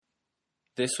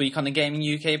This week on the Gaming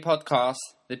UK podcast,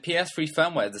 the PS3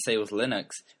 firmware disables Linux,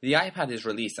 the iPad is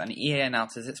released and EA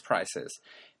announces its prices,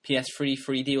 PS3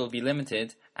 3D will be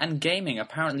limited, and gaming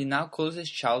apparently now causes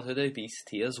childhood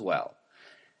obesity as well.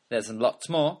 There's lots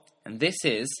more, and this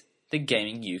is the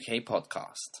Gaming UK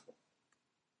podcast.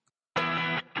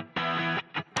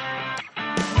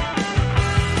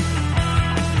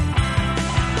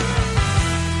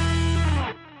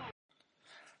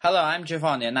 Hello, I'm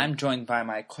Giovanni, and I'm joined by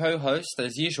my co-host,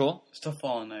 as usual,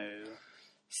 Stefano.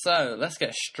 So, let's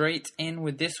get straight in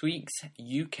with this week's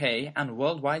UK and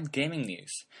worldwide gaming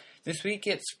news. This week,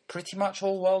 it's pretty much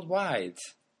all worldwide.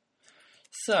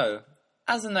 So,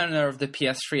 as an owner of the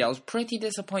PS3, I was pretty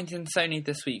disappointed in Sony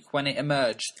this week when it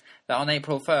emerged that on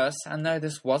April 1st, and no,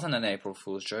 this wasn't an April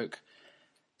Fool's joke,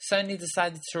 Sony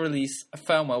decided to release a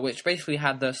firmware which basically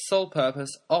had the sole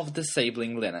purpose of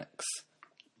disabling Linux.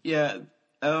 Yeah,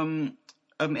 in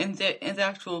the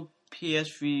actual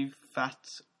PS3 VAT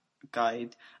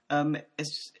guide,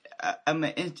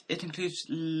 it includes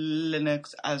Linux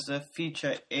as a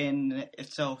feature in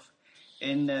itself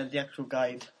in the actual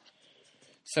guide.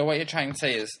 So what you're trying to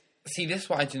say is, see, this is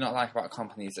what I do not like about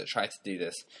companies that try to do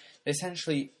this. They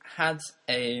essentially had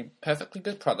a perfectly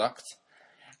good product,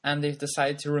 and they've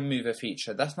decided to remove a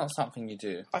feature. That's not something you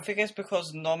do. I think it's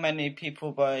because not many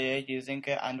people were using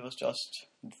it and it was just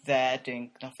there doing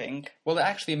nothing. Well, it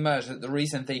actually emerged that the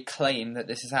reason they claim that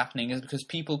this is happening is because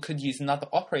people could use another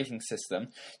operating system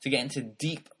to get into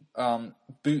deep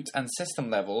boot and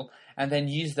system level, and then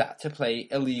use that to play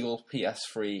illegal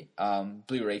PS3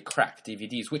 Blu-ray crack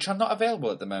DVDs, which are not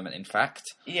available at the moment, in fact.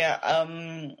 Yeah,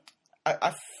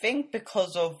 I think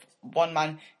because of one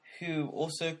man who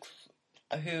was to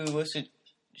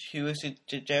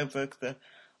jailbreak the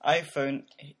iPhone.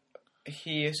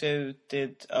 He also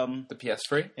did the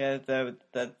PS3. Yeah, the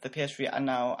PS3, and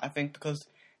now I think because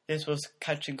this was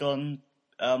catching on,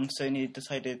 Sony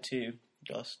decided to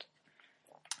just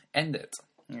end it.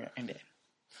 Yeah, end it.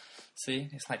 See,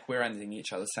 it's like we're ending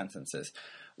each other's sentences.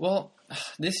 Well,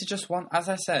 this is just one. As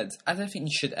I said, I don't think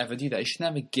you should ever do that. You should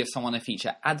never give someone a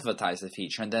feature, advertise a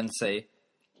feature, and then say,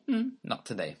 not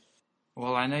today.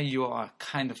 Well, I know you are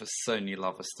kind of a Sony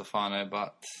lover, Stefano,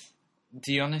 but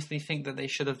do you honestly think that they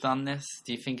should have done this?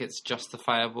 Do you think it's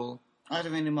justifiable? I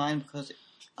don't really mind because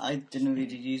I didn't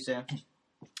really use it.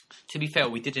 To be fair,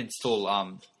 we did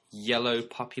install Yellow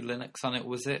Puppy Linux on it,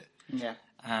 was it? Yeah.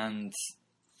 And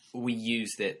we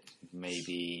used it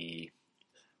maybe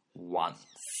once.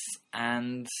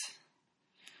 And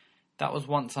that was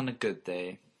once on a good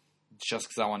day, just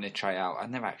because I wanted to try it out. I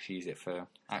never actually used it for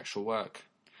actual work.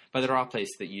 But there are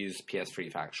places that use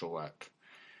PS3 for actual work.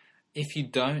 If you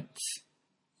don't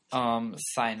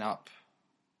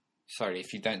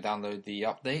if you don't download the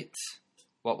update,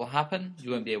 what will happen?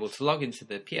 You won't be able to log into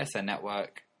the PSN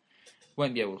network,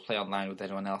 won't be able to play online with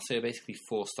anyone else, so you're basically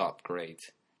forced to upgrade,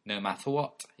 no matter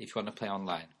what, if you want to play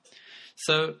online.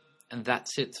 So, and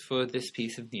that's it for this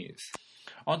piece of news.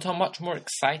 On to a much more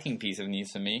exciting piece of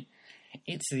news for me.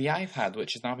 It's the iPad,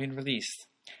 which has now been released.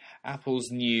 Apple's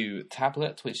new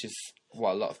tablet, which is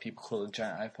what a lot of people call a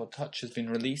giant iPod Touch, has been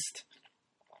released.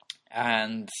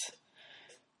 And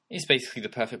it's basically the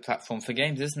perfect platform for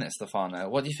games, isn't it, Stefano?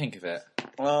 What do you think of it?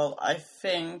 Well, I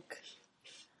think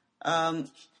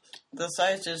the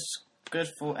size is good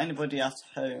for anybody at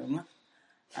home.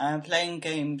 And playing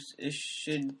games, it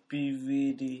should be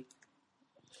really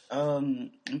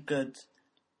good.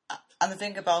 And the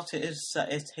thing about it is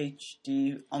that it's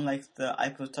HD, unlike the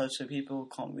iPod Touch, so people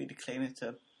can't really claim it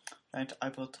to an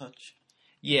iPod Touch.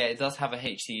 Yeah, it does have a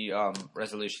HD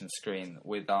resolution screen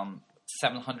with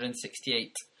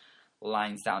 768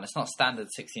 lines down. It's not standard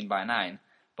 16:9,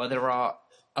 but there are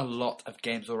a lot of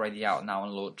games already out now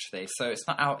on launch day. So it's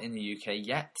not out in the UK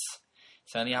yet.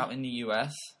 It's only out in the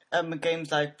US.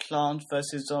 Games like Plants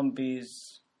vs.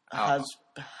 Zombies has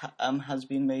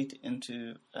been made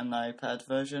into an iPad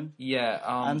version. Yeah,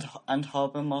 and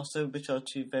Harbour Master, which are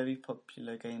two very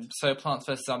popular games. So Plants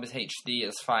vs Zombies HD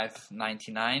is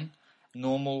 $5.99.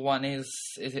 Normal one is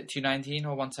it $2.19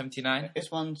 or $1.79? It's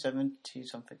 $1.70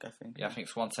 something, I think. Yeah, I think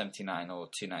it's $1.79 or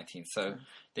 $2.19. So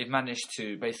they've managed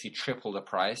to basically triple the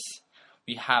price.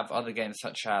 We have other games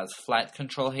such as Flight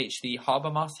Control HD.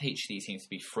 Harbour Master HD seems to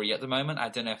be free at the moment. I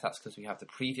don't know if that's because we have the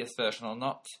previous version or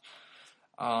not.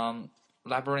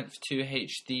 Labyrinth 2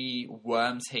 HD,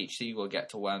 Worms HD, we'll get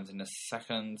to Worms in a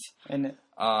second.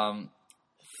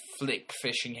 Flick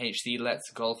Fishing HD, Let's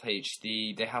Golf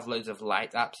HD. They have loads of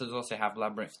light apps as well. So they have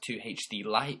Labyrinth 2 HD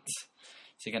Lite.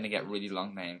 So you're going to get really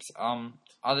long names.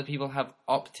 Other people have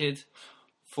opted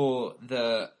for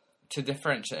to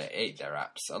differentiate their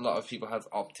apps. A lot of people have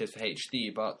opted for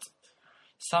HD, but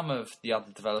some of the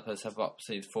other developers have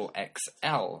opted for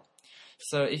XL.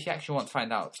 So if you actually want to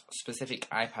find out specific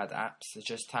iPad apps,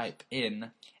 just type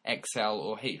in XL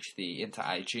or HD into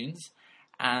iTunes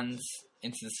and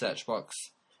into the search box,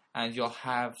 and you'll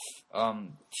have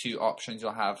two options.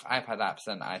 You'll have iPad apps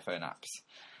and iPhone apps.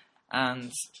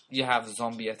 And you have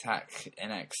Zombie Attack in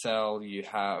XL, you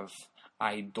have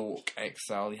iDork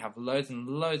XL, you have loads and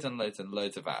loads and loads and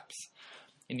loads of apps.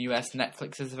 In the US,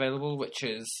 Netflix is available, which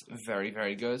is very,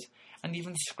 very good. And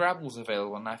even Scrabble's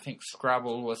available, and I think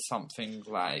Scrabble was something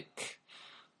like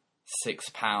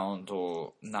 £6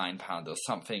 or £9 or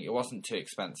something. It wasn't too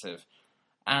expensive.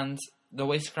 And the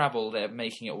way Scrabble, they're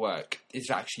making it work, is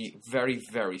actually very,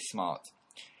 very smart.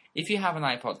 If you have an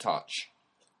iPod Touch,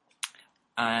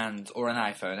 or an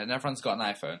iPhone, and everyone's got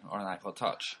an iPhone or an iPod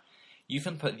Touch, you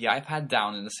can put the iPad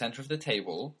down in the center of the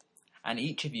table, and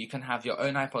each of you can have your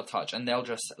own iPod Touch, and they'll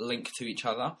just link to each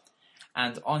other.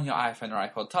 And on your iPhone or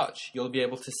iPod Touch, you'll be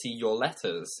able to see your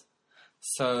letters.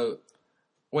 So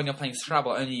when you're playing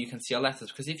Scrabble, only you can see your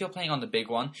letters, because if you're playing on the big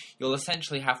one, you'll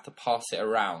essentially have to pass it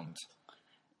around,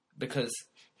 because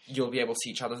you'll be able to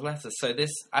see each other's letters. So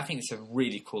this, I think it's a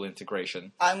really cool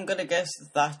integration. I'm gonna guess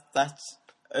that's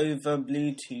over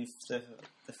Bluetooth, the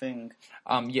thing.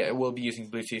 Yeah, it will be using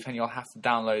Bluetooth, and you'll have to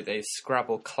download a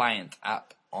Scrabble client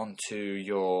app onto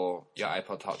your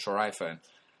iPod Touch or iPhone.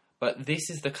 But this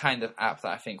is the kind of app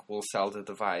that I think will sell the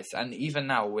device. And even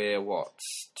now, we're,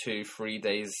 2-3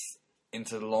 days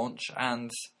into the launch,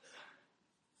 and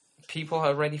people are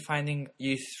already finding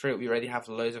use for it. We already have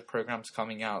loads of programs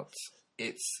coming out.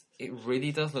 It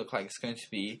really does look like it's going to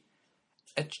be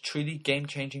a truly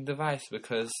game-changing device,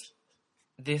 because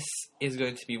this is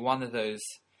going to be one of those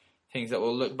things that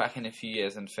we'll look back in a few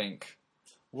years and think,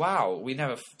 wow, we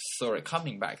never saw it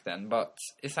coming back then, but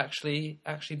it's actually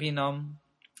been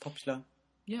Popular.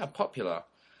 Yeah, popular.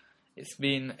 It's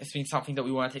been something that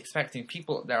we weren't expecting.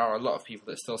 There are a lot of people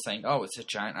that are still saying, oh, it's a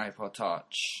giant iPod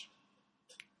Touch.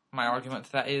 My argument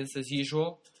to that is, as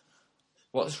usual,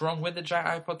 what's wrong with the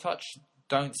giant iPod Touch?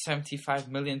 Don't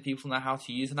 75 million people know how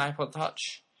to use an iPod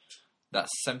Touch? That's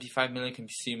 75 million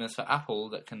consumers for Apple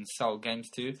that can sell games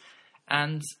to.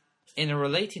 And in a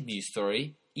related news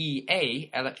story,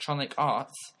 EA, Electronic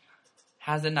Arts,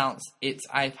 has announced its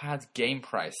iPad game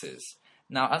prices.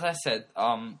 Now, as I said,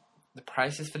 the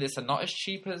prices for this are not as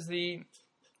cheap as the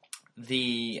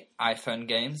iPhone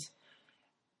games,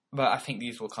 but I think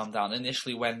these will come down.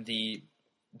 Initially, when the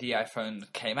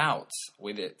iPhone came out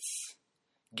with its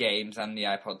games and the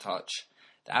iPod Touch,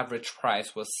 the average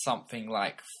price was something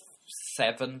like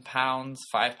 £7,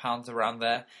 £5 around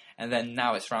there, and then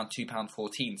now it's around £2.14,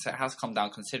 so it has come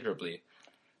down considerably.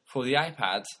 For the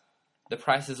iPad, the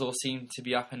prices all seem to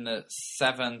be up in the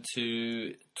 £7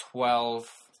 to £12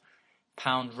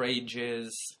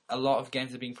 ranges. A lot of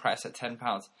games are being priced at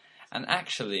 £10. And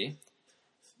actually,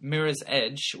 Mirror's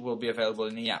Edge will be available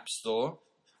in the App Store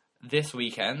this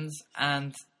weekend,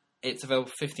 and it's available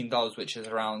for $15, which is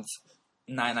around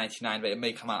 $9.99, but it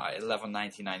may come out at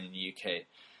 $11.99 in the UK.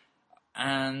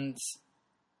 And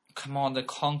Commander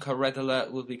Conquer Red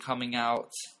Alert will be coming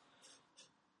out.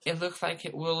 It looks like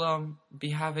it will be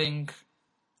having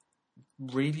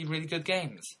really, really good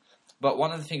games. But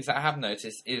one of the things that I have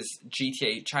noticed is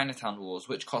GTA Chinatown Wars,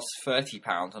 which costs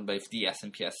 £30 on both DS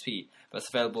and PSP, but it's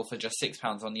available for just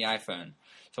 £6 on the iPhone.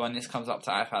 So when this comes up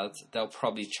to iPads, they'll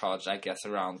probably charge, I guess,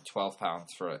 around £12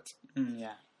 for it.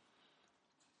 Yeah.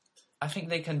 I think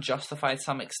they can justify to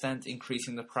some extent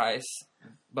increasing the price,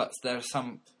 but there are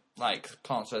some, like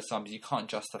Plants vs. Zombies, you can't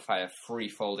justify a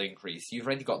threefold increase. You've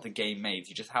already got the game made,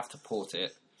 you just have to port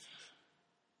it.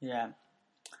 Yeah.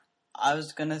 I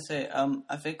was gonna say,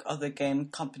 I think other game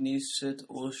companies should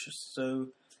also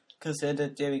consider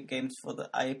doing games for the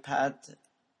iPad.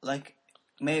 Like,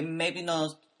 maybe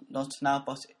not now,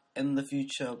 but in the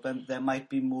future, when there might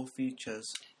be more features.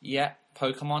 Yeah,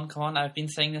 Pokemon, come on. I've been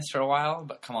saying this for a while,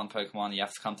 but come on, Pokemon, you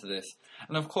have to come to this.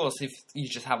 And of course, if you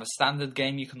just have a standard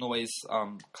game, you can always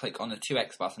click on the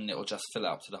 2x button, it will just fill it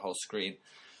up to the whole screen,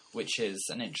 which is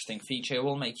an interesting feature. It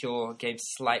will make your game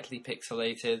slightly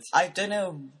pixelated. I don't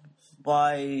know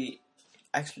why...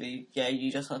 Actually, yeah,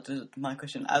 you just answered my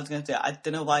question. I was going to say, I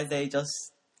don't know why they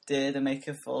just did make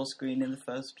a full screen in the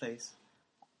first place.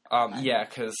 Yeah,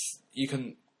 because you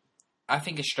can... I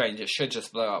think it's strange. It should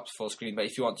just blow up to full screen, but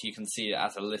if you want to, you can see it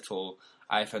as a little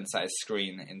iPhone-sized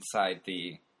screen inside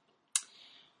the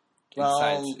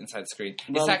inside the screen.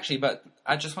 It's actually, but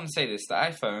I just want to say this: the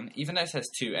iPhone, even though it says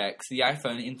 2x, the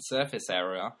iPhone in surface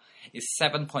area is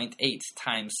 7.8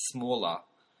 times smaller.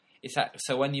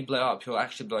 So when you blow up, you're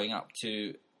actually blowing up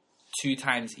to 2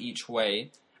 times each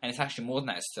way, and it's actually more than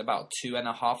that. It's about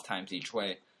 2.5 times each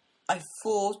way. I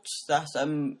thought that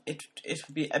it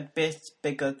would be a bit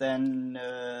bigger than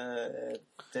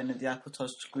the Apple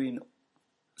Touch screen.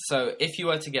 So if you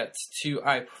were to get 2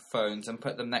 iPhones and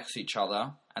put them next to each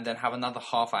other, and then have another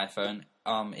half iPhone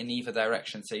in either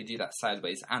direction, so you do that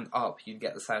sideways and up, you'd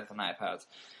get the size of an iPad.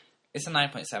 It's a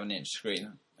 9.7-inch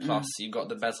screen, plus you've got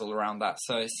the bezel around that,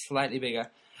 so it's slightly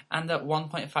bigger. And at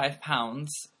 £1.5,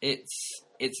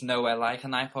 it's nowhere like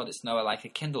an iPod, it's nowhere like a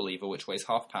Kindle either, which weighs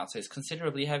half a pound, so it's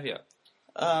considerably heavier.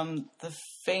 The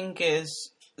thing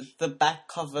is, the back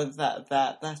cover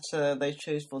that they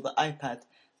chose for the iPad,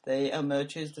 they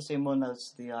chose the same one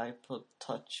as the iPod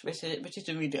Touch, which is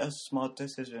really a smart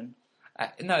decision.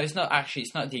 No, it's not actually.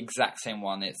 It's not the exact same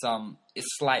one. It's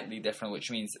slightly different, which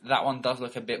means that one does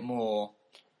look a bit more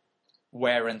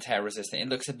wear and tear resistant. It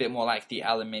looks a bit more like the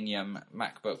aluminium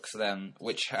MacBooks then,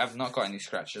 which have not got any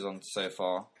scratches on so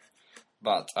far,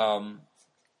 but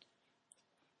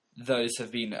those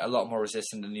have been a lot more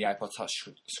resistant than the iPod Touch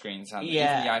screens and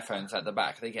even the iPhones at the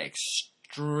back. They get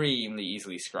extremely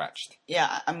easily scratched.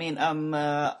 Yeah, I mean,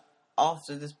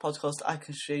 after this podcast, I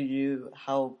can show you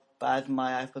how bad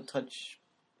my iPod Touch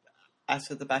at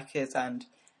the back is, and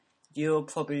you'll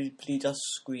probably just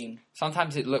scream.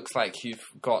 Sometimes it looks like you've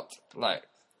got, like,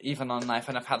 even on an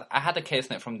iPhone, I had a case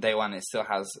on it from day one, it still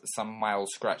has some mild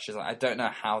scratches. I don't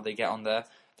know how they get on there.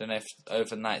 Don't know if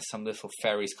overnight some little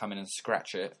fairies come in and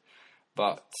scratch it,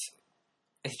 but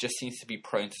it just seems to be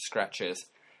prone to scratches.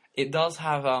 It does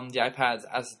have, the iPads,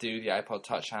 as do the iPod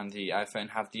Touch and the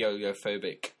iPhone, have the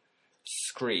oleophobic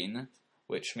screen,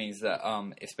 which means that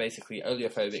it's basically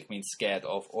oleophobic means scared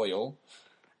of oil,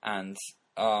 and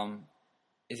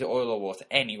is it oil or water?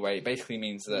 Anyway, it basically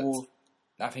means that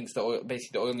I think it's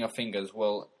the oil in your fingers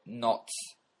will not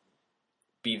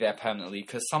be there permanently,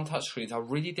 because some touchscreens are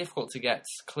really difficult to get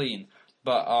clean,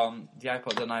 but the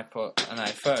iPod and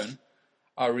iPhone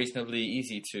are reasonably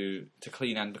easy to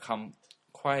clean and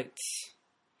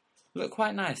look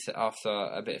quite nice after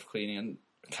a bit of cleaning, and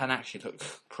can actually look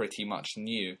pretty much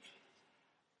new.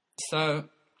 So,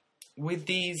 with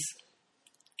these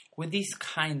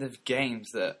kind of games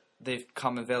that they've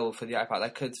come available for the iPad,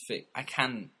 I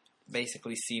can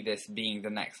basically see this being the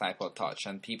next iPod Touch,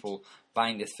 and people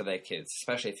buying this for their kids,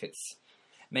 especially if it's,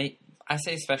 I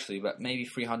say especially, but maybe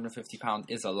 £350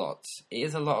 is a lot. It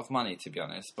is a lot of money, to be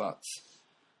honest, but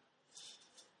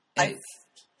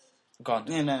gone.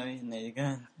 No, you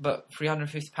go. But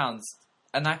 £350.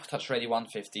 An iPod Touch already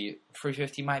 £150.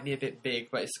 £350 might be a bit big,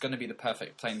 but it's going to be the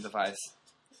perfect playing device.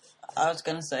 I was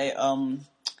going to say,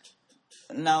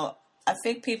 now, I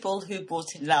think people who bought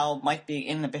it now might be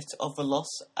in a bit of a loss,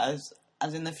 as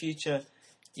in the future.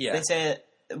 Yeah. They say,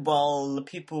 well,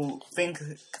 people think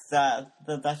that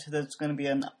there's going to be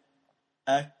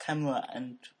a camera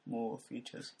and more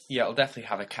features. Yeah, it'll definitely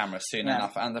have a camera soon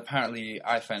enough, and apparently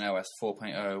iPhone OS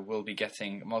 4.0 will be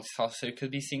getting multitasking, so you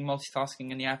could be seeing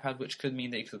multitasking in the iPad, which could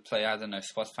mean that you could play, I don't know,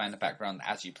 Spotify in the background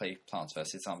as you play Plants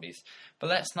vs. Zombies. But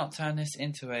let's not turn this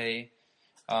into a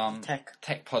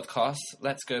tech podcast.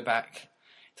 Let's go back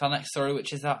to our next story,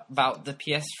 which is about the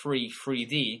PS3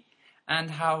 3D,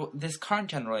 and how this current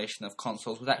generation of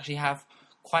consoles would actually have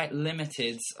quite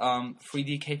limited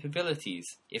 3D capabilities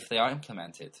if they are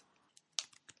implemented.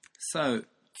 So,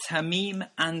 Tamim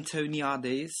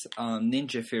Antoniades,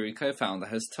 Ninja Theory co-founder,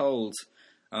 has told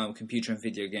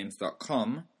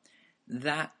computerandvideogames.com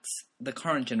that the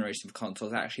current generation of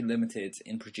consoles are actually limited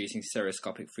in producing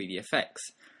stereoscopic 3D effects.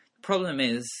 The problem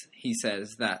is, he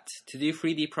says, that to do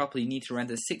 3D properly, you need to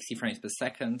render 60 frames per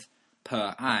second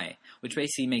per eye, which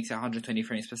basically makes it 120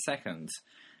 frames per second.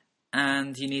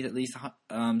 And you need at least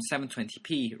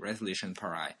 720p resolution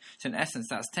per eye. So in essence,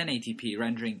 that's 1080p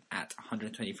rendering at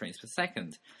 120 frames per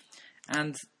second.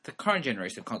 And the current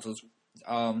generation of consoles,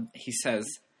 he says,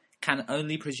 can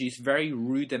only produce very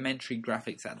rudimentary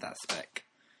graphics at that spec.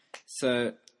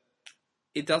 So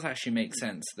it does actually make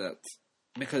sense that,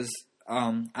 because,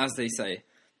 as they say,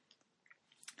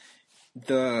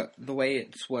 the way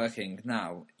it's working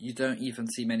now, you don't even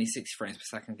see many 60 frames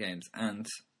per second games, and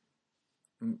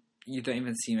you don't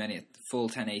even see many at full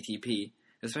 1080p,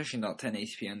 especially not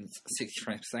 1080p and 60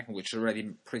 frames per second, which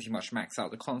already pretty much max out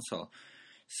the console.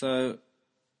 So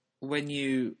when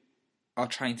you are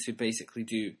trying to basically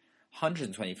do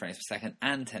 120 frames per second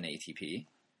and 1080p,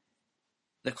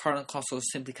 the current console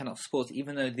simply cannot support,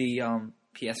 even though the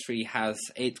PS3 has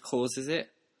 8 cores, is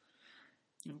it?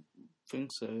 I think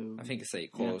so. I think it's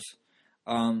 8 cores.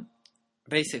 Yeah.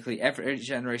 Basically, every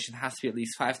generation has to be at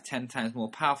least 5 to 10 times more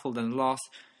powerful than the last.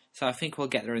 So I think we'll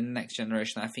get there in the next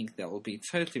generation. I think that will be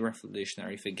totally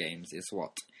revolutionary for games, is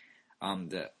what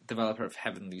the developer of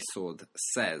Heavenly Sword,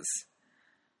 says.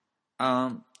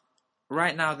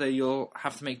 Right now, though, you'll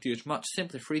have to make do with much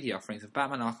simpler 3D offerings of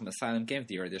Batman Arkham Asylum Game of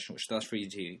the Year Edition, which does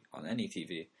 3D on any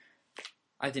TV.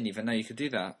 I didn't even know you could do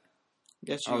that.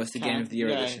 Yes, it's the Game of the Year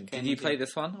Edition. Did you play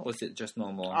this one, or was it just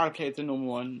normal? I played the normal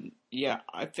one. Yeah,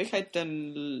 I don't think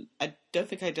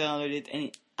I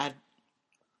downloaded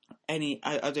any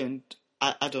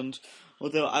add-ons.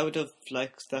 Although I would have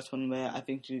liked that one where I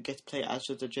think you get to play as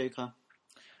the Joker.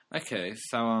 Okay,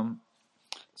 so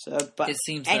but it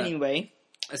seems anyway,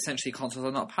 that essentially consoles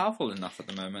are not powerful enough at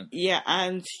the moment. Yeah,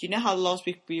 and you know how last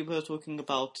week we were talking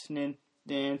about Nintendo?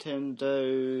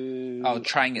 Oh,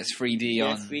 trying its 3D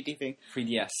on 3D thing.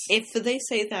 3DS. If they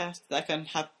say that can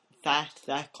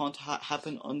that can't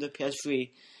happen on the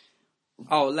PS3.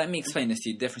 Oh, let me explain this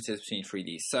to you. Differences between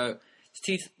 3D. So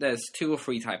there's 2 or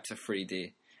 3 types of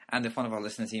 3D, and if one of our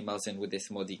listeners emails in with this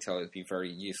in more detail, it'd be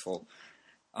very useful.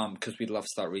 Because we'd love to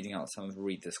start reading out some of the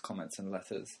readers' comments and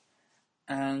letters.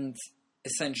 And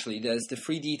essentially, there's the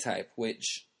 3D type,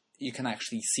 which you can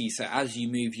actually see. So as you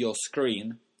move your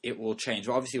screen, it will change.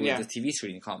 Well, obviously, with the TV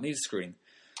screen, you can't move the screen.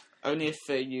 Only if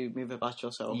you move about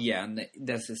yourself. Yeah, and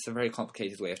there's a very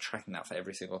complicated way of tracking that for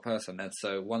every single person. And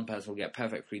so one person will get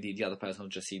perfect 3D, the other person will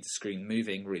just see the screen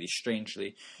moving really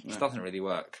strangely, which doesn't really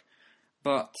work.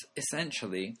 But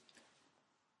essentially,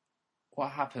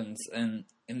 what happens in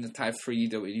the type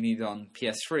 3D that we need on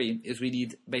PS3 is we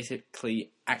need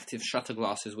basically active shutter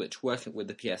glasses which work with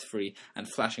the PS3 and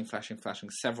flashing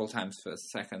several times per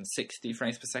second, 60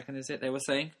 frames per second is it they were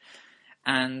saying?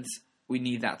 And we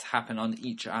need that to happen on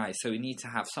each eye. So we need to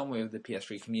have some way of the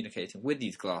PS3 communicating with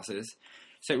these glasses.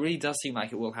 So it really does seem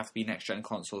like it will have to be next-gen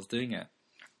consoles doing it.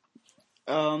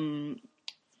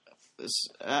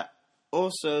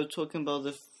 Also, talking about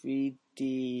the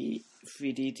 3D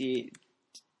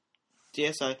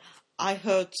DSi, I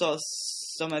heard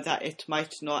some of that it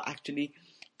might not actually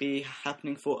be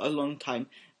happening for a long time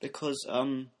because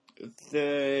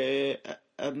the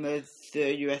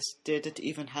US didn't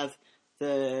even have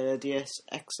the DS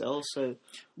XL. So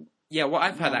yeah, what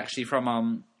I've heard actually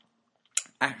from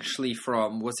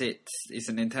is it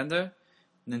Nintendo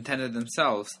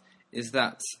themselves is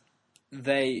that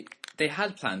they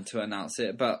had planned to announce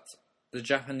it, but the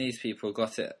Japanese people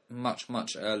got it much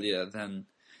earlier than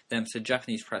them. So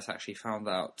Japanese press actually found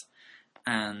out,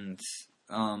 and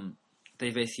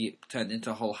they basically turned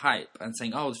into a whole hype and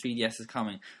saying, "Oh, the 3DS is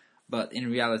coming," but in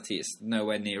reality, it's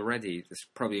nowhere near ready. It's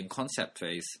probably in concept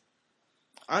phase.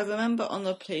 I remember on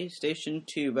the PlayStation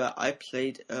 2 where I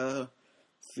played a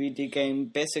 3D game,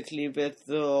 basically with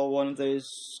one of those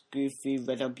goofy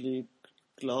red and blue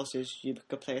glasses you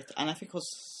could play it, and I think it was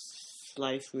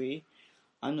Sly 3.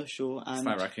 I'm not sure. And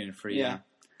Sly Raccoon 3, yeah.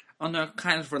 On a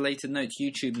kind of related note,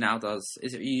 YouTube now does...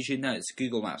 Is it YouTube? No, it's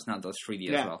Google Maps now does 3D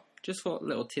as well. Just for a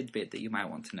little tidbit that you might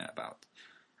want to know about.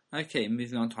 Okay,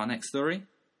 moving on to our next story.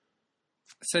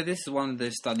 So this is one of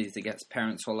those studies that gets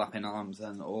parents all up in arms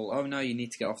and all, oh no, you need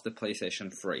to get off the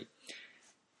PlayStation 3.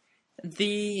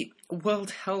 The World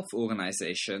Health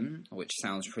Organization, which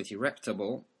sounds pretty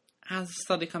reputable, has a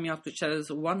study coming up which says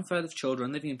 1/3 of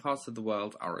children living in parts of the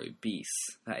world are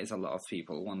obese. That is a lot of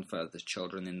people, 1/3 of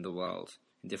children in the world,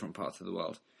 in different parts of the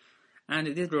world. And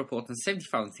it did report on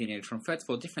 70,000 teenagers from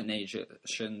 34 different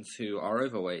nations who are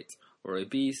overweight or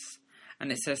obese.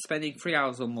 And it says spending 3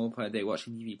 hours or more per day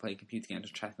watching TV, playing computer games,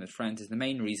 or chatting with friends is the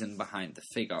main reason behind the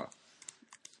figure.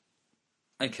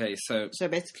 Okay, so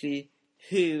basically,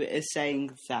 who is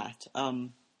saying that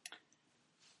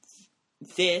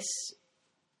this,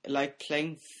 like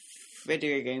playing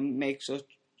video game, makes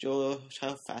your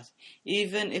child fat,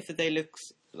 even if they look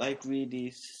like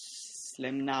really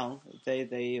slim now,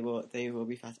 they will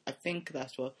be fat. I think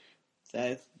that's what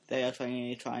they are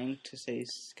trying to say,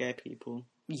 scare people.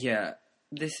 Yeah,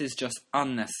 this is just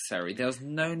unnecessary. There's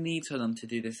no need for them to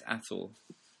do this at all.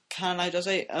 Can I just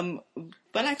say, when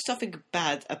like something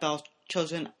bad about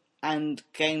children and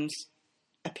games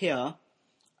appear,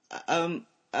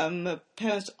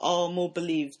 parents are more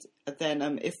believed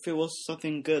than if it was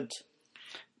something good.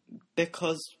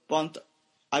 Because once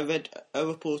I read a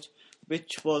report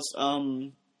which was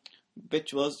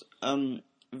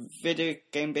video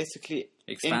game basically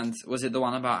expands. Was it the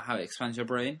one about how it expands your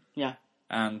brain? Yeah.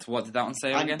 And what did that one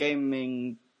say again? And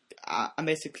gaming, and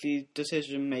basically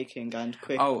decision making and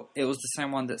quick. Oh, it was the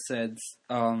same one that said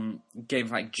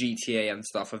games like GTA and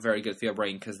stuff are very good for your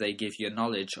brain because they give you a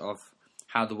knowledge of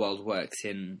how the world works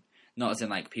not as in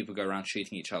like people go around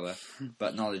shooting each other,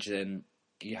 but knowledge in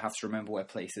you have to remember where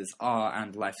places are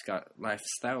and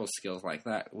lifestyle skills like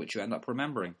that, which you end up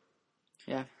remembering.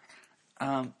 Yeah.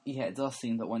 Yeah, it does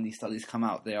seem that when these studies come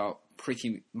out, they are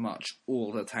pretty much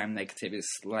all the time negative.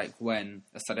 It's like when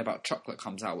a study about chocolate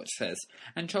comes out, which says,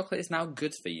 and chocolate is now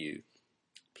good for you.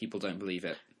 People don't believe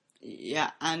it. Yeah,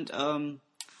 and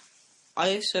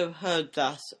I also heard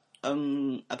that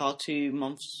about 2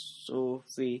 months or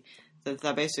 3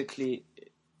 that basically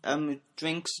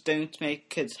drinks don't make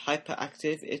kids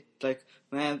hyperactive. It like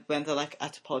when they're like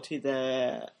at a party,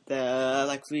 they're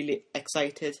like really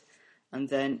excited, and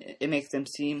then it makes them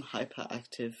seem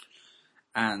hyperactive.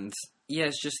 And yeah,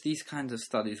 it's just these kinds of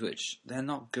studies which they're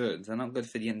not good. They're not good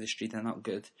for the industry. They're not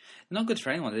good. They're not good for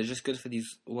anyone. They're just good for these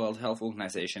World Health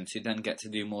Organizations who then get to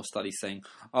do more studies saying,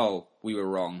 "Oh, we were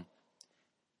wrong."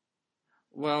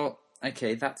 Well,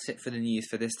 okay, that's it for the news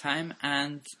for this time.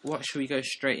 And what should we go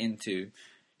straight into?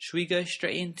 Should we go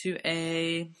straight into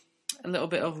a little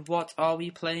bit of what are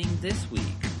we playing this week?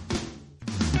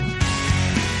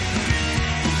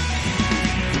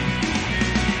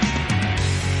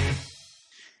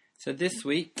 So this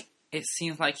week, it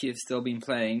seems like you've still been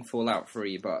playing Fallout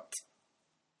 3, but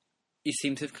you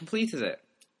seem to have completed it.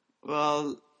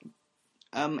 Well,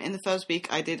 in the first week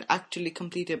I did actually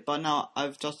complete it, but now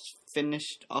I've just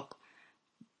finished up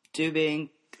doing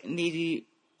nearly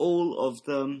all of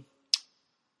them.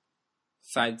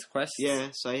 Side quests?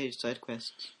 Yeah, side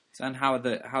quests. And how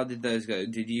did those go?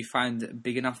 Did you find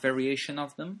big enough variation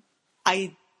of them?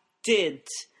 I did,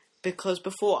 because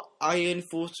before I only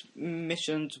thought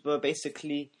missions were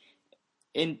basically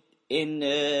in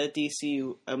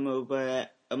DC,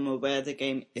 where the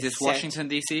game is this set. Washington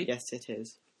DC? Yes, it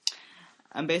is.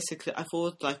 And basically, I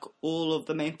thought like all of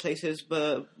the main places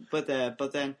were there,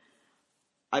 but then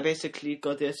I basically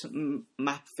got this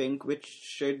map thing which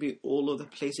showed me all of the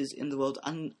places in the world,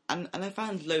 and I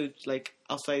found loads like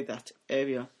outside that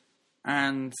area.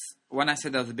 And when I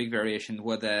said there was a big variation,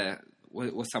 were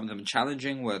some of them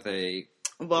challenging? Were they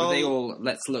all,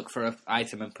 let's look for an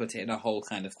item and put it in a whole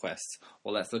kind of quest,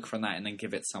 or let's look for that and then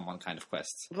give it someone kind of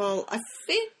quests? Well, I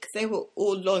think they were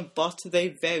all long, but they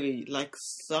vary. Like,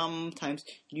 sometimes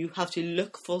you have to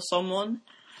look for someone,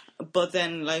 but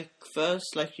then, like,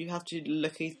 first, like, you have to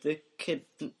locate the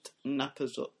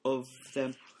kidnappers of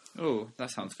them. Oh, that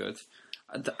sounds good.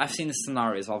 I've seen the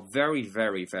scenarios are very,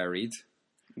 very varied.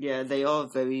 Yeah, they are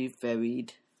very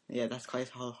varied. Yeah, that's quite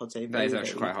hard to say. That is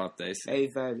actually quite hard to say. Very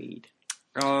varied.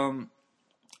 So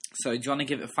do you want to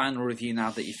give a final review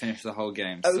now that you finished the whole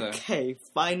game? Okay,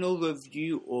 final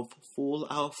review of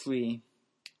Fallout 3.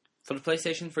 For the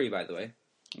PlayStation 3, by the way.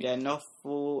 Yeah, not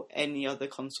for any other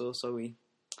console, sorry.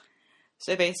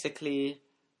 So basically,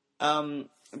 the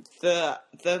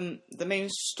main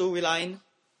storyline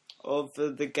of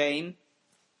the game,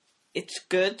 it's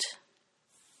good.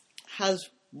 Has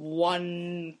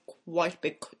one quite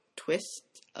big twist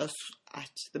at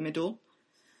the middle.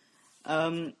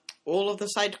 All of the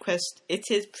side quests, it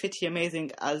is pretty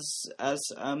amazing as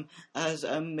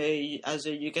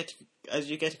you get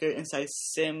to go inside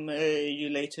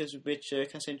simulators which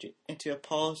can send you into a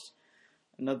past,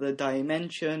 another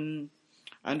dimension,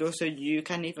 and also you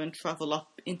can even travel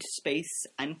up into space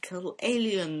and kill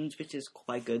aliens, which is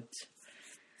quite good.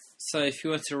 So if you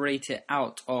were to rate it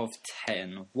out of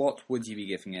 10, what would you be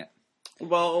giving it?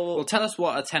 Well, tell us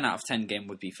what a 10 out of 10 game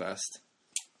would be first.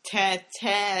 10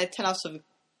 out of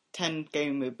 10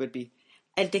 game would be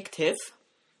addictive.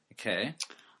 Okay.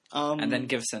 And then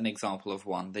give us an example of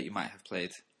one that you might have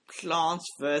played. Plants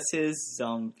vs.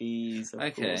 Zombies,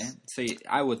 of course. So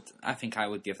I think I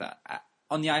would give that...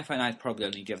 on the iPhone, I'd probably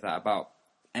only give that about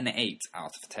an 8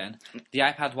 out of 10. The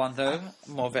iPad one, though,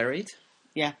 more varied.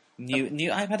 Yeah.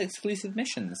 New iPad exclusive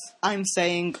missions. I'm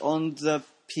saying on the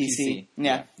PC.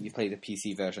 Yeah. You play the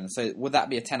PC version. So would that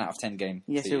be a 10 out of 10 game?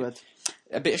 Yes, it would.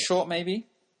 A bit short, maybe?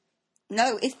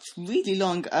 No, it's really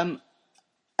long. A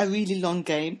really long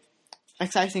game.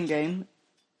 Exciting game.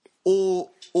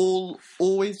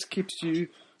 Always keeps you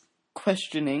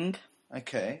questioning.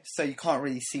 Okay, so you can't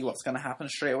really see what's going to happen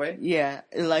straight away? Yeah,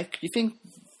 like, you think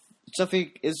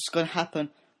something is going to happen,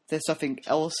 then something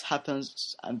else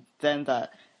happens, and then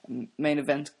that main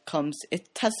event comes. It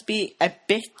has to be a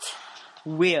bit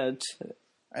weird.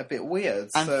 A bit weird,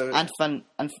 and fun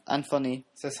and funny.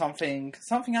 So something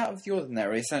out of the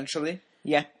ordinary, essentially.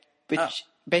 Yeah, which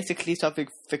basically something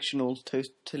fictional,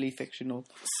 totally fictional.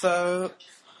 So,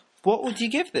 what would you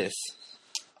give this?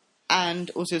 And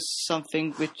also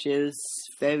something which is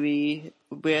very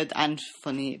weird and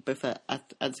funny, both at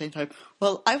the same time.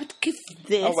 Well, I would give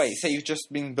this... Oh wait, so you've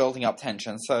just been building up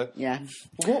tension, so... Yeah.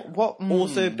 What?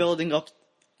 Also building up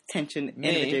tension in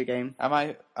a video game. Am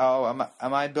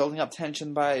I building up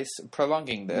tension by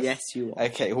prolonging this? Yes, you are.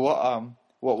 Okay, what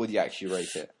what would you actually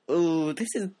rate it? Oh, this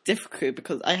is difficult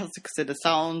because I have to consider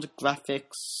sound,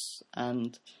 graphics,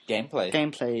 and Gameplay.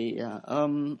 gameplay. Yeah.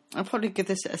 I'll probably give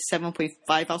this a 7.5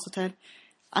 out of 10.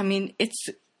 I mean, it's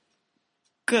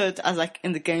good as like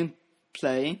in the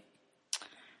gameplay.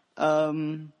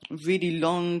 Really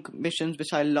long missions,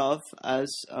 which I love, as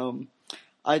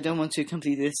I don't want to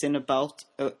complete this in about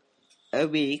a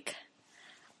week.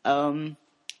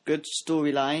 Good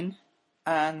storyline,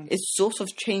 And it sort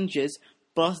of changes,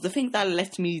 but the thing that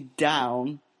let me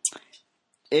down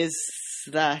is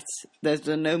that there's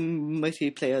no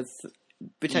multiplayer,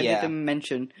 which I Yeah. didn't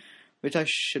mention, which I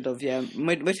should have. Yeah,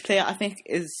 multiplayer I think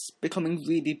is becoming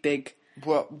really big.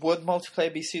 would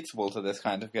multiplayer be suitable to this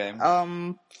kind of game?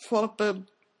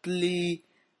 Probably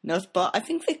not, but I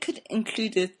think they could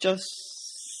include it just.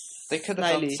 They could have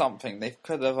done slightly. something. They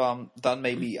could have done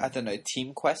maybe, I don't know,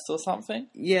 Team Quest or something.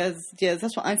 Yes,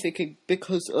 that's what I'm thinking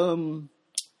because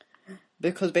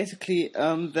basically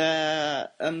there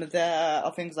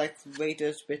are things like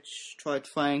raiders which try to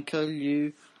try and kill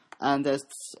you, and there's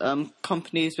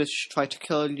companies which try to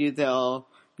kill you. There are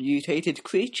mutated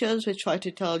creatures which try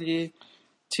to kill you,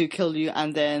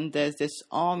 and then there's this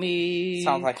army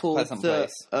Sounds like a called pleasant the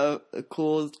place.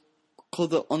 called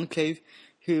the Enclave,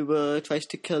 who tries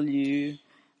to kill you,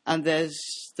 and there's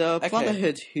the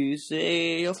Brotherhood, who's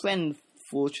your friend,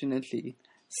 fortunately.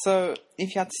 So,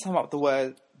 if you had to sum up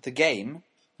the game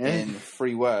Yeah. in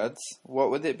 3 words,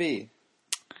 what would it be?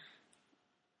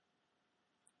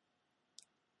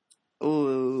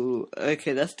 Oh,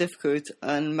 okay, that's difficult.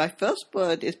 And my first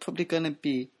word is probably going to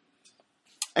be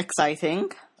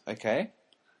exciting. Okay.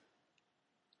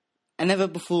 A never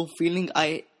before feeling.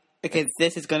 Okay,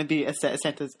 this is going to be a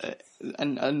sentence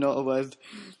and not a word.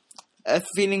 A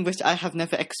feeling which I have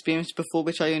never experienced before,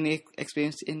 which I only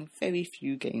experienced in very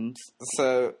few games.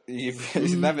 So, you've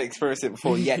never experienced it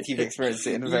before, yet you've experienced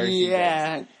it in very few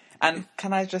games. And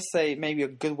can I just say, maybe a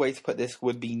good way to put this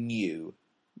would be new.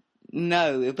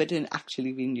 No, it wouldn't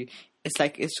actually be new. It's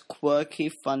like, it's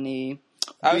quirky, funny,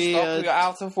 Oh, weird. stop, you're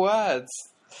out of words.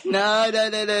 No,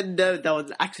 that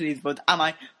was actually what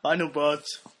my final word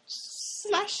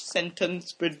 /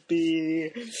 sentence would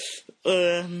be,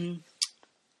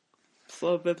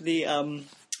 probably,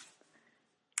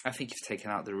 I think you've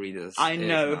taken out the readers. I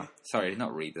know. No, sorry,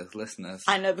 not readers, listeners.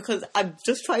 I know, because I'm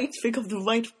just trying to think of the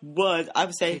right word. I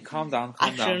would say Okay, calm down,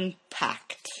 calm down.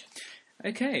 action-packed.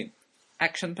 Okay.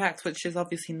 Action-packed, which is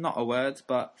obviously not a word,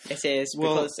 but It is,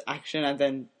 Well- because action and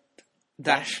then...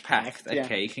 dash-packed. Yeah.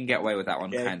 Okay, you can get away with that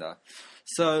one, Yeah. kinda.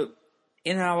 So,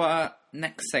 in our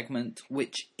next segment,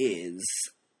 which is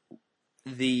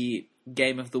the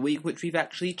Game of the Week, which we've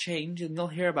actually changed, and you'll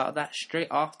hear about that straight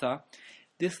after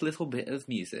this little bit of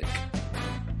music.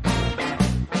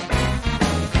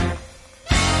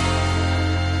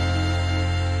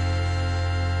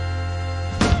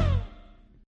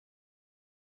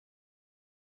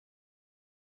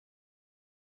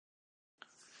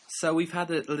 So we've had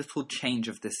a little change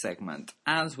of this segment,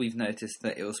 as we've noticed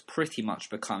that it was pretty much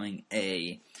becoming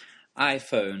a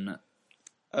iPhone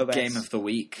OS. Game of the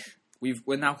Week.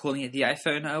 We're now calling it the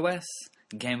iPhone OS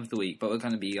Game of the Week, but we're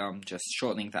going to be just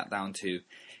shortening that down to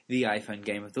the iPhone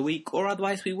Game of the Week, or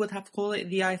otherwise we would have to call it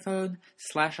the iPhone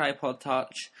 / iPod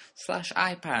Touch /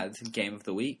 iPad Game of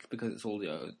the Week, because it's all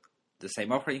the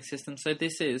same operating system. So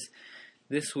this is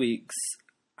this week's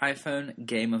iPhone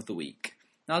Game of the Week.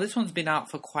 Now, this one's been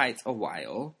out for quite a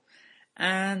while,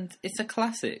 and it's a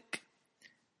classic.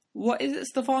 What is it,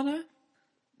 Stefano?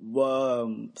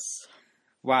 Worms.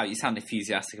 Wow, you sound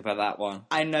enthusiastic about that one.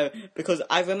 I know, because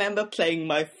I remember playing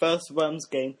my first Worms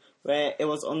game where it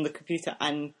was on the computer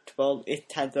and, well,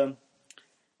 it had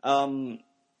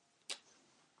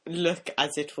look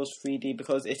as it was 3D,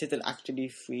 because it isn't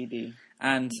actually 3D.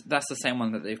 And that's the same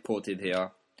one that they've ported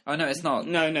here. Oh, no, it's not.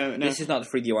 No. This is not the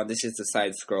 3D one, this is the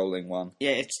side-scrolling one.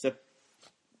 Yeah, it's the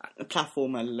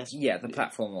platformer. Yeah, the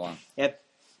platformer one. Yep.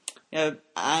 Yeah,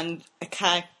 and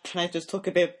can I just talk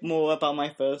a bit more about my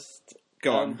first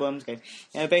Go on. Worms game?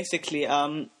 Yeah, basically,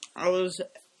 I was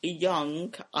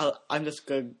young. I'm just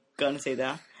gonna say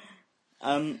that.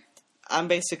 And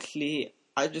basically,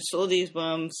 I just saw these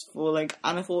worms falling,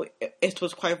 and I thought it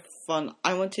was quite fun.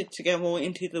 I wanted to get more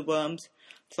into the Worms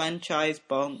franchise,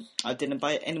 but I didn't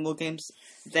buy any more games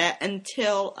there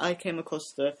until I came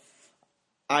across the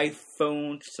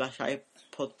iPhone /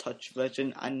 iPod Touch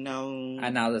version, and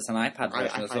now there's an iPad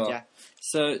version as well. Yeah.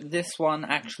 So this one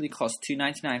actually costs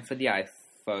 $2.99 for the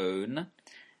iPhone,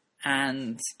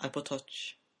 and iPod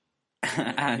Touch.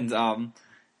 and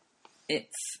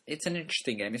it's an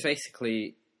interesting game. It's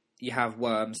basically you have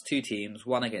Worms, 2 teams,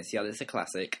 one against the other. It's a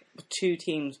classic. 2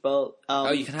 teams, but...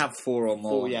 you can have 4 or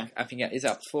more. 4, yeah. I think, is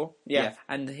that 4? Yeah.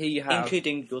 And here you have...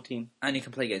 Including your team. And you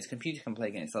can play against computers, you can play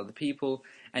against other people,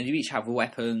 and you each have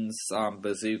weapons,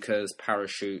 bazookas,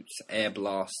 parachutes, air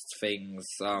blasts things,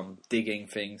 digging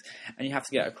things, and you have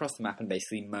to get across the map and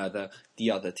basically murder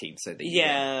the other team. So that you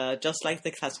win. Just like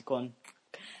the classic one.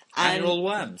 And you're all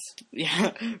worms.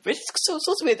 Yeah, which is so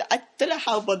weird. I don't know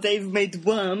how, but they've made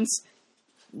worms,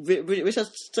 which are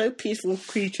so peaceful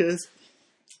creatures,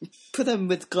 put them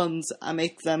with guns and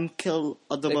make them kill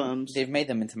other worms. They've made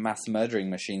them into mass murdering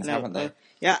machines, haven't they?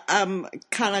 Yeah,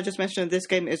 can I just mention this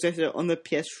game is rated on the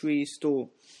PS3 store?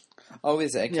 Oh,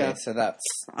 is it? Okay, Yeah. so that's...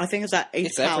 I think it's at £8.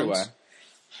 It's everywhere.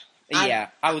 And,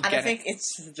 I would get it. I think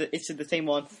it's the same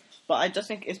one, but I just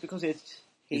think it's because it's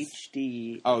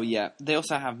HD. Oh, yeah. They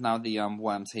also have now the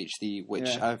Worms HD, which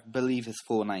Yeah. I believe is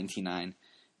 £4.99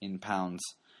 in pounds.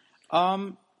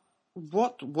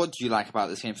 What do you like about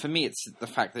this game? For me, it's the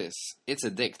fact that it's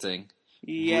addicting.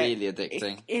 Yeah, really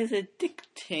addicting. It is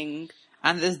addicting.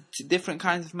 And there's different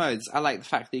kinds of modes. I like the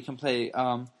fact that you can play,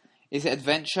 is it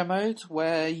adventure mode?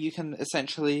 Where you can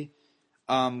essentially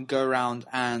go around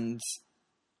and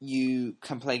you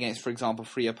can play against, for example,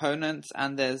 3 opponents.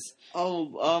 And there's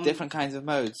different kinds of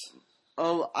modes.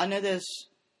 Oh, I know there's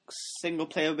single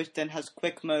player, which then has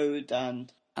quick mode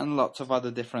and lots of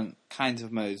other different kinds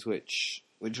of modes, which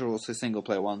are also single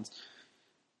player ones.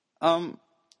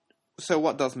 So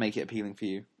what does make it appealing for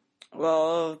you?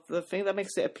 Well, the thing that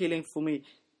makes it appealing for me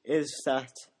is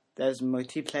that there's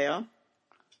multiplayer.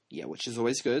 Yeah, which is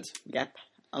always good. Yep.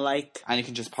 And you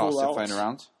can just pass your phone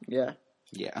around. Yeah.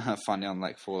 Yeah, funny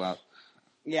unlike Fallout.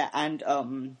 Yeah, and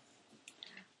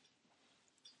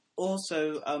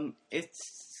also it's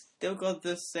still got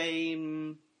the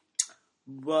same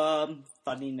worm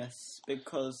funniness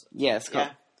because it's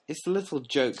the little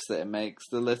jokes that it makes,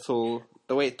 the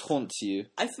way it taunts you.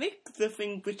 I think the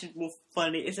thing which is more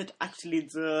funny isn't actually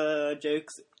the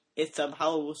jokes, it's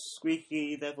how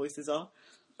squeaky their voices are.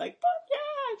 Like,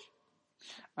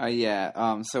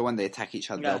 so when they attack each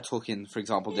other, they'll talk in, for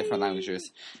example, different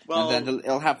languages. Well, and then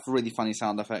it'll have really funny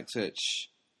sound effects, which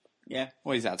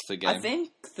always adds to the game. I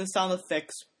think the sound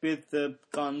effects with the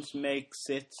guns makes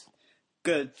it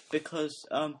good because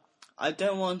I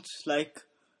don't want like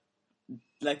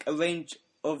a range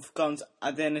of guns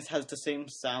and then it has the same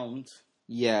sound.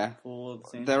 Yeah,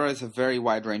 there is a very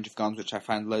wide range of guns, which I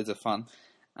find loads of fun,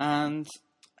 and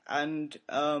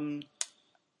I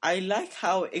like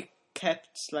how it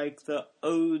kept like the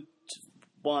old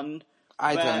one.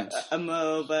 I don't.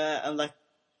 Where like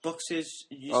boxes.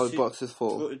 Boxes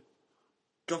fall.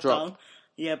 Drop down.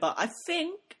 Yeah, but I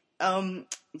think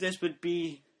this would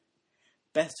be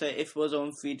better if it was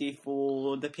on 3D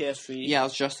for the PS3. Yeah, I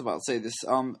was just about to say this.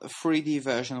 3D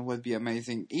version would be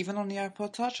amazing. Even on the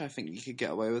iPod Touch, I think you could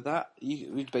get away with that.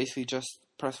 You would basically just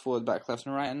press forward, back, left,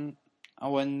 and right, and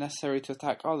when necessary to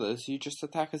attack others, you just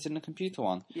attack as in the computer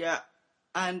one. Yeah,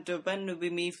 and when we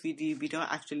mean 3D, we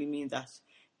don't actually mean that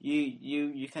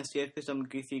you can see it with some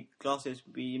goofy glasses.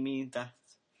 We mean that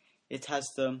it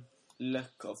has the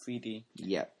look of 3D.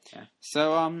 Yeah.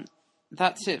 So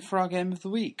that's it for our game of the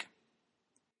week.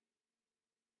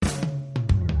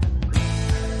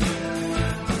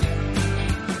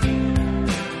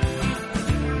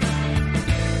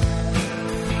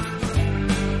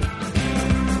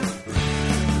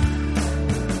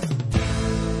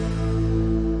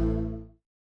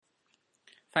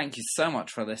 Thank you so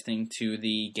much for listening to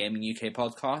the Gaming UK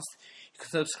podcast. You can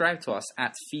subscribe to us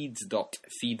at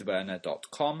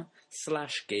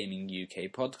feeds.feedburner.com/Gaming UK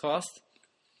podcast.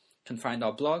 You can find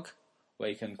our blog where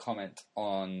you can comment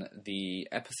on the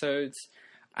episodes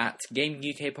at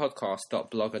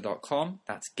gamingukpodcast.blogger.com.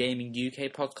 That's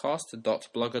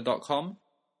gamingukpodcast.blogger.com.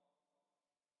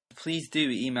 Please do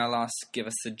email us, give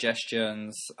us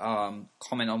suggestions,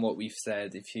 comment on what we've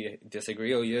said. If you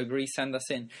disagree or you agree, send us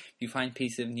in. If you find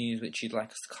pieces of news which you'd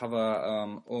like us to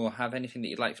cover or have anything that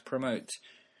you'd like to promote,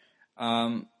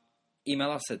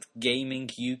 email us at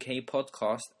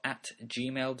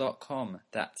gamingukpodcast@gmail.com.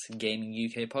 That's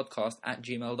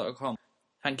gamingukpodcast@gmail.com.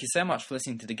 Thank you so much for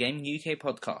listening to the Gaming UK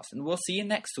podcast, and we'll see you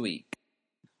next week.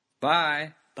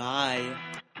 Bye. Bye.